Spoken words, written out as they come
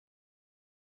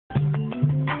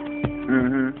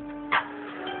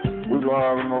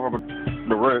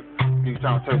the wreck. He's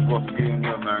trying to take us to get in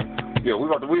here, man. Yeah, we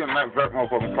in MACC DRACC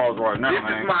motherfucking closet right now, man.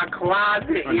 This is my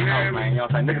closet, you know, man. You know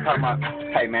what I'm saying? Niggas talking about,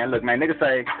 hey, man, look, man, niggas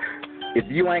say, if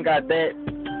you ain't got that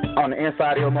on the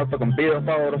inside of your motherfucking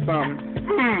billfold or something,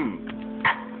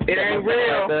 it ain't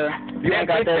real. If you ain't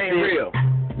got that shit, real.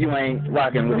 You ain't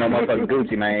rocking with no motherfucking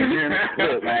Gucci, man.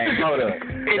 Look, man, hold up.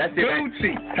 It's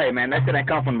Gucci. Hey, man, that shit ain't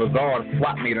come from the bazaar or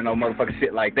swap meet or no motherfucking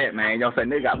shit like that, man. You know what I'm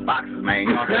saying? Nigga got boxes, man. You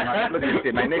know what I'm saying? Look at this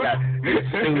shit, man. Nigga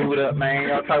sued up, man. You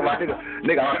know what I'm talking about?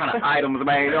 Nigga all kind of items,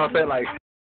 man. You know what I'm saying? Like,